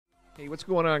Hey, what's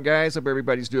going on, guys? Hope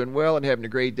everybody's doing well and having a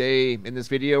great day. In this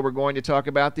video, we're going to talk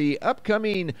about the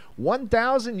upcoming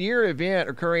 1,000-year event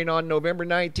occurring on November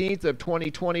 19th of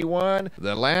 2021.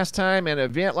 The last time an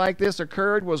event like this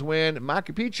occurred was when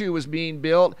Machu Picchu was being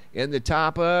built in the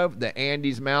top of the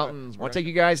Andes Mountains. I want to take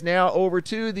you guys now over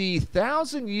to the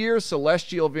 1,000-year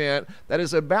celestial event that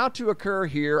is about to occur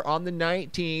here on the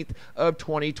 19th of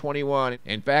 2021.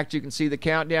 In fact, you can see the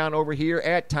countdown over here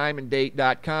at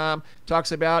timeanddate.com.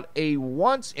 Talks about a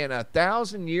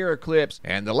once-in-a-thousand-year eclipse,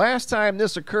 and the last time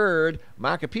this occurred,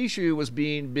 Machu Picchu was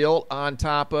being built on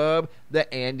top of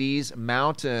the Andes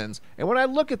Mountains. And when I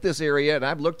look at this area, and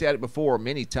I've looked at it before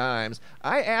many times,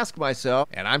 I ask myself,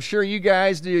 and I'm sure you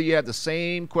guys do, you have the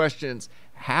same questions: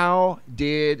 how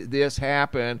did this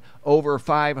happen over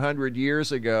 500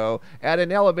 years ago at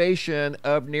an elevation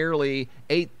of nearly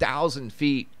 8,000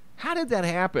 feet? How did that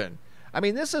happen? I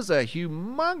mean, this is a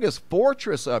humongous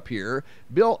fortress up here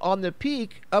built on the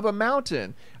peak of a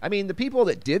mountain. I mean, the people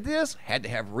that did this had to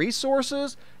have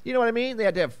resources. You know what I mean? They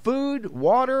had to have food,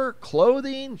 water,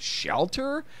 clothing,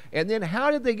 shelter. And then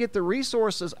how did they get the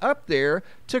resources up there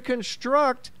to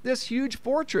construct this huge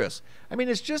fortress? I mean,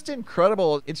 it's just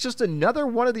incredible. It's just another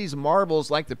one of these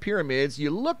marvels like the pyramids.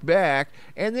 You look back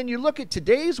and then you look at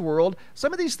today's world.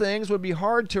 Some of these things would be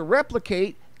hard to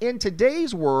replicate in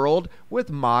today's world with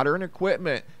modern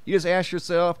equipment. You just ask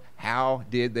yourself, how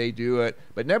did they do it?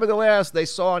 But nevertheless, they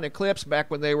saw an eclipse back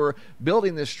when they were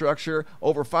building this structure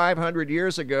over 500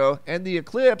 years ago, and the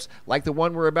eclipse, like the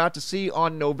one we're about to see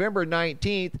on November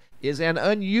 19th, is an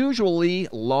unusually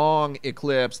long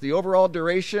eclipse. The overall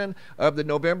duration of the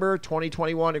November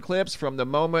 2021 eclipse, from the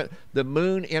moment the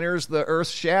moon enters the Earth's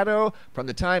shadow from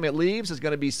the time it leaves, is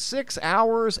going to be 6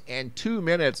 hours and 2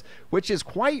 minutes, which is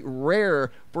quite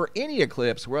rare for any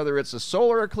eclipse, whether it's a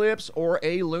solar eclipse or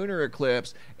a lunar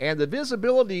eclipse. And the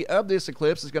visibility of this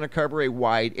eclipse is going to cover a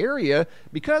wide area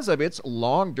because of its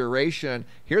long duration.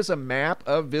 Here's a map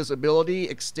of visibility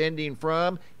extending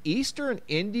from eastern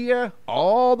India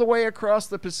all the way across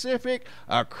the Pacific,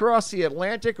 across the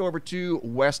Atlantic, over to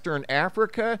western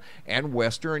Africa and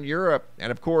western Europe,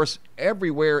 and of course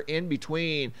everywhere in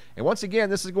between. And once again,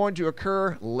 this is going to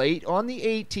occur late on the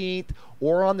 18th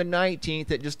or on the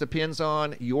 19th. It just depends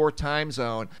on your time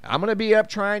zone. I'm going to be up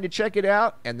trying to check it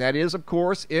out, and that is, of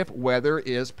course, if weather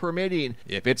is permitting.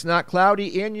 If it's not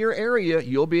cloudy in your area,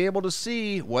 you'll be able to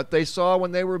see what they saw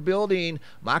when they were building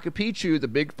Machu Picchu, the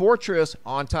big fortress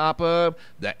on top of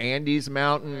the Andes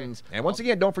Mountains. And once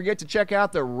again, don't forget to check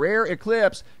out the rare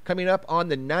eclipse coming up on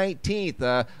the 19th,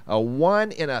 a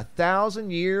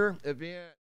 1-in-a-thousand-year event.